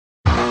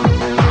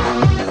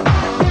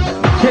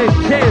2,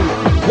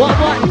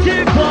 1,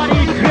 2,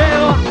 party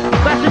crew.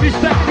 Massive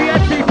respect to the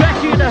MC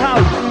Becky in the house.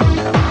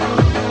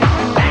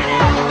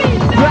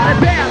 Right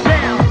about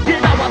now, you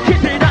know I'm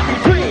keeping up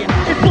between.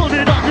 It's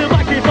pulling on the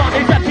microphone,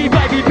 it's MC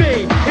Baby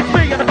B. It's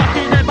me on the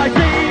fucking MIC,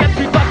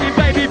 MC fucking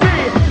Baby B.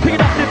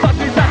 Picking up the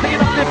fucking sound, picking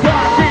up the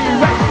party.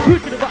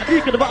 Who's gonna vibe,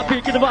 who's gonna vibe,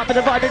 picking them up and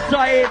the vibe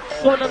inside.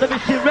 Going on the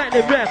mission,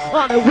 random rap,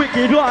 on a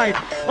wicked ride.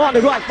 On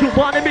the right,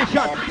 to on a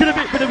mission, to the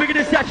beat for the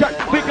wickedest session.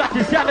 We got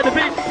the sound of the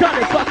beat,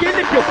 Sonic, fucking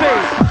lift your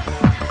face.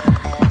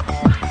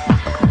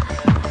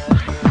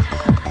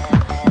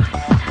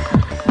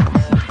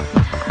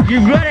 You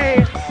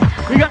ready?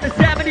 We got the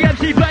 70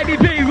 MC Baby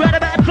B right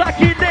about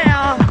fucking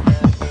now.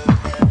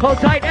 Hold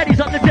tight, Eddie's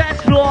on the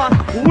dance floor.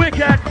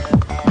 Wicked.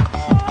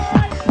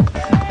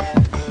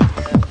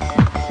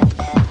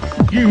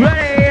 You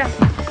ready?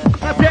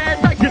 Up there,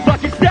 nice and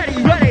fucking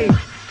steady. Ready?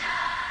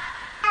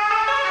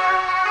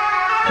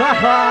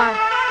 Haha.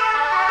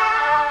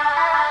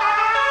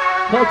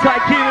 Hold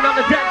tight, Kieran on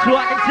the dance floor.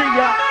 I can see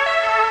ya.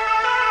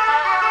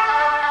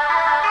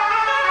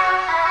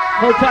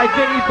 Hold tight,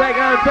 Vinny,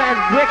 Baker, and Ben.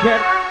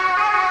 Wicked.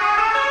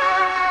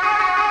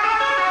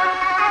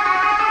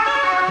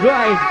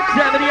 Right,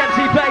 70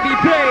 MC Baby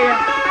B.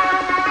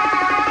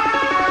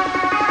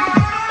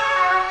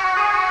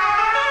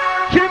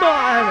 Come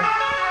on.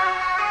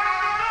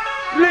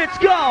 Let's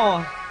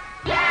go.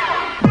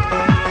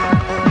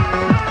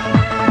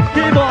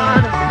 Come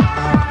on.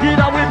 You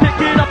know we're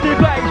picking up the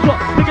bass drum,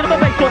 picking up a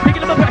bass drum,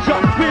 picking up a pressure.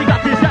 We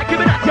got this act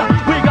coming at ya.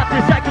 We got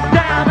this act coming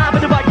down. I'm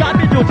in the mic, I'm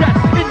in your dance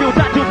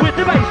with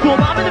the bass drum.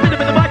 I'm in the middle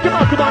of the mic, come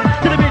on, come on.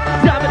 To the beat,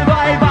 sound in the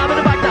vibe, I'm in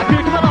the mic, now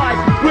could come alive.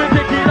 We're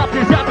picking up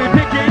this act, we're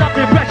picking up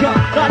the pressure.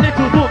 That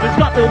little woman's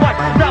got the mic,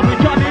 now we're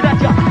coming at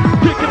ya.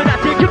 Keep coming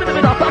at you, coming in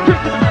the middle, keep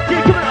coming at you,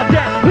 coming at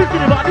them. Who's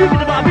gonna vibe, who's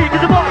gonna vibe, who's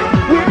gonna vibe?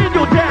 We're in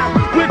your dance,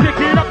 we're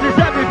picking up this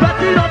act, we're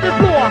bouncing on the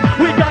floor.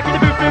 We got to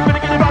move, we're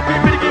gonna get it up,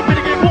 we're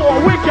gonna get more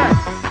wicked.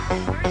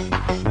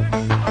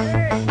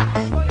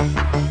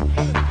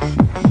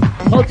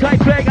 Hold tight,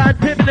 Craig, and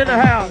Pippin in the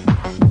house.